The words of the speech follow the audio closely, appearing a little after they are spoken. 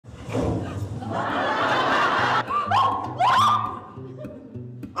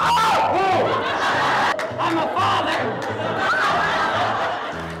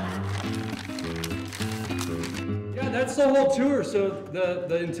whole tour. So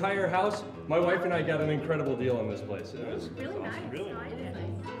the entire house, my wife and I got an incredible deal on this place. It was really nice. Really nice.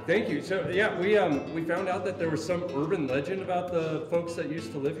 Thank you. So yeah, we found out that there was some urban legend about the folks that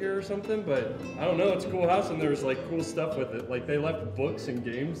used to live here or something, but I don't know. It's a cool house, and there's like cool stuff with it. Like they left books and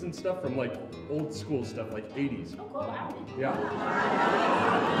games and stuff from like old school stuff, like 80s. Oh, cool. Wow. Yeah.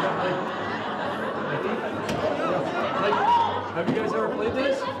 Have you guys ever played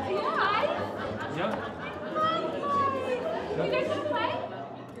this? Yeah. Yeah. You guys want to play?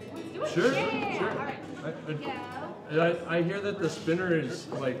 Let's do it. Sure. Yeah. Sure. All right. I hear that the spinner is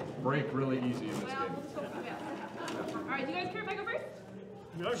like break really easy in this Well, game. let's hope for that. All right. Do you guys care if I go first?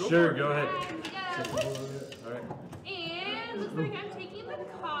 Yeah, Sure, go ahead. All right. And looks like I'm taking the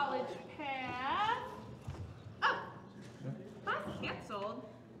college path. Oh, class canceled.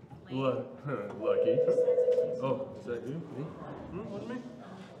 Lucky. Oh, is that you? Me? Wasn't me?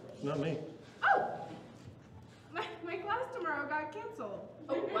 It's not me. Oh, my class tomorrow got canceled.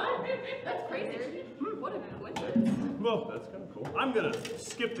 Oh, wow. That's crazy. What a coincidence. Well, That's kind of cool. I'm gonna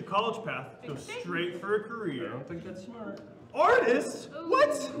skip the college path, go straight for a I career. don't think that's smart. Artist? Ooh,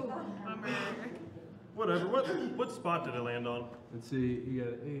 What? Bummer. Whatever. What spot did I land on? Let's see, you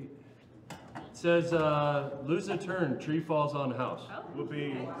got 8. It says, lose a turn, tree falls on house. Oh.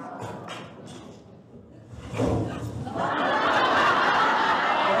 Whoopee.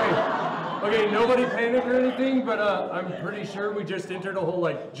 Okay, nobody panic or anything, but I'm pretty sure we just entered a whole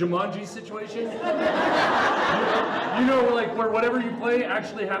like Jumanji situation. You know, like where whatever you play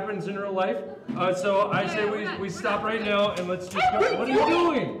actually happens in real life. So I say we stop right now and let's just go. What are you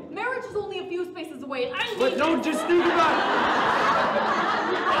doing? Marriage is only a few spaces away, and I But don't just think about it.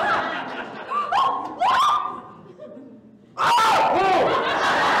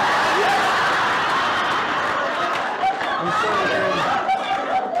 I'm sorry, man.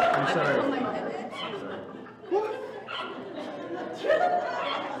 I'm sorry.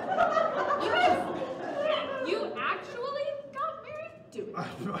 You actually got married? Do it.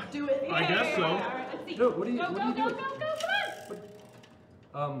 Do it. I guess so. All right, let's see. No, what are you Go, doing?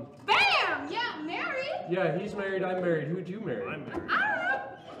 come on. Bam! Yeah, married. Yeah, he's married, I'm married. Who'd you marry? I'm married.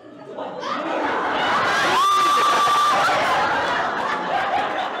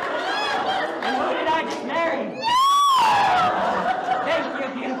 And who did I just marry? Thank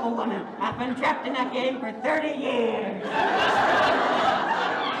you, beautiful woman. I've been trapped in that game for 30 years.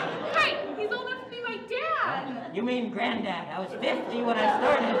 Right, he's old enough to be my dad. You mean granddad? I was 50 when I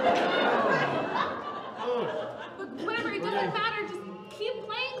started. But whatever, it doesn't matter. Just keep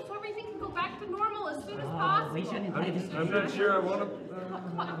playing so everything can go back to normal as soon as possible. We shouldn't play this. I'm not sure I want to.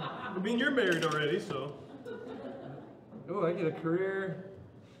 I mean, you're married already, so. Oh, I get a career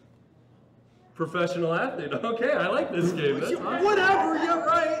professional athlete. Okay, I like this game. That's awesome. Whatever, yeah,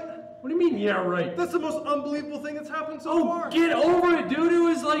 right. What do you mean, yeah, right? That's the most unbelievable thing that's happened so Oh, far. get over it, dude. It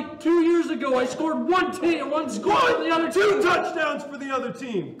was like 2 years ago. I scored one score on the other Two team. touchdowns for the other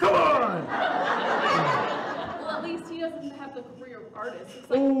team. Come on. Well, at least he doesn't have the career of artist. It's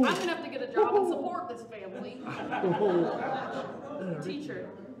like, I'm going to have to get a job and support this family. Teacher.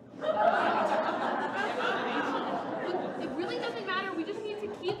 Look, it really doesn't matter. We just need to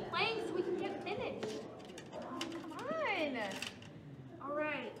keep playing so we can get finished. Come on. All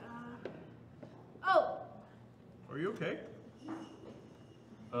right. Oh. Are you okay?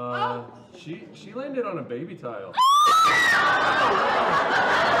 She landed on a baby tile.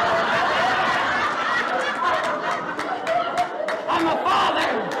 I'm a father!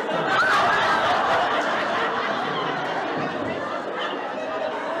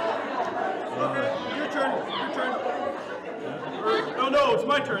 Okay, your turn. Oh no, it's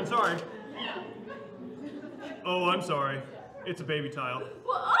my turn, sorry. Oh, I'm sorry. It's a baby tile.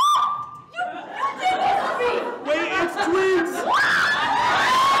 Well, you did this to me. Wait, it's twins!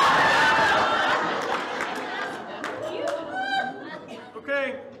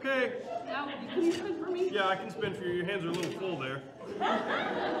 Okay. Now, can you spin for me? Yeah, I can spin for you. Your hands are a little full there.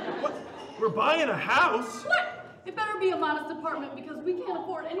 What? We're buying a house? What? It better be a modest apartment because we can't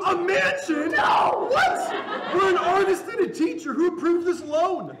afford anything. A mansion? No! What? We're an artist and a teacher. Who approved this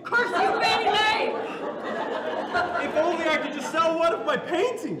loan? Curse you, Fannie Mae! If only I could just sell one of my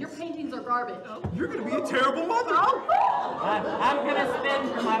paintings. Your paintings are garbage. You're gonna be a terrible mother. I'm gonna spin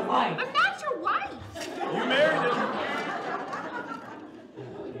for my wife. I'm not your wife. You married him.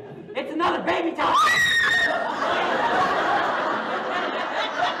 It's another baby time.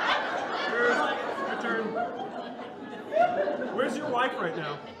 Your turn. Where's your wife right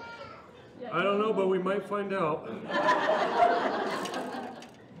now? I don't know, but we might find out.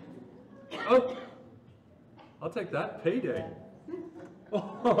 Oh, I'll take that. Payday.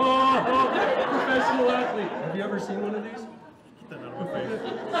 Oh, professional athlete. Have you ever seen one of these?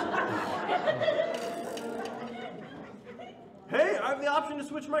 Hey, I have the option to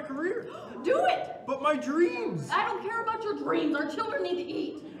switch my career. Do it! But my dreams. I don't care about your dreams. Our children need to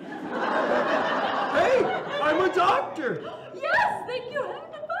eat. Hey, I'm a doctor. Yes, thank you.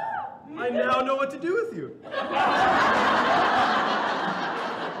 I now know what to do with you.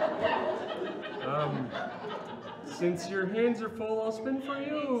 Since your hands are full, I'll spin for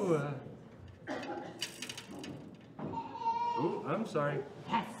you. Ooh, I'm sorry.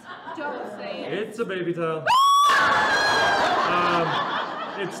 Don't say it. It's a baby tile.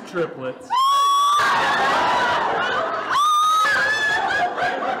 It's triplets.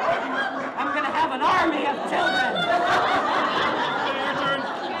 I'm gonna have an army of children.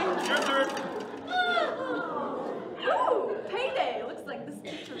 Your turn. Ooh, payday. Looks like this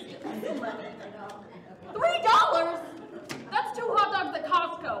teacher's $3? That's 2 hot dogs at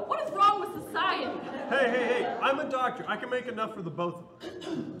Costco. What is wrong with society? Hey, I'm a doctor. I can make enough for the both of us.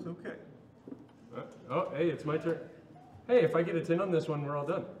 It's okay. Oh, hey, it's my turn. Hey, if I get a 10 on this one, we're all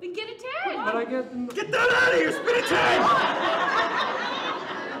done. Then get a 10. But I get... Get that out of here! Spin a 10!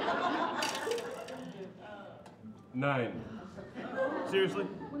 9. Seriously?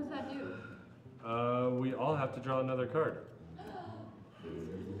 What does that do? We all have to draw another card.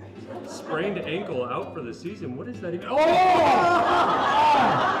 Sprained ankle out for the season. What is that even? Oh!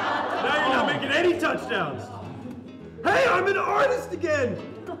 Now you're not making any touchdowns. Hey, I'm an artist again!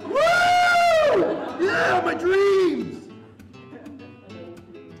 Woo! Yeah, my dreams!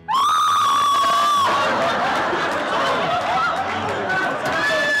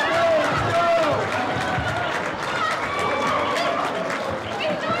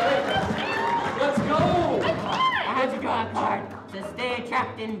 Let's go! I had to draw a card to stay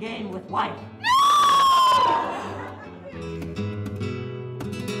trapped in game with wife. No!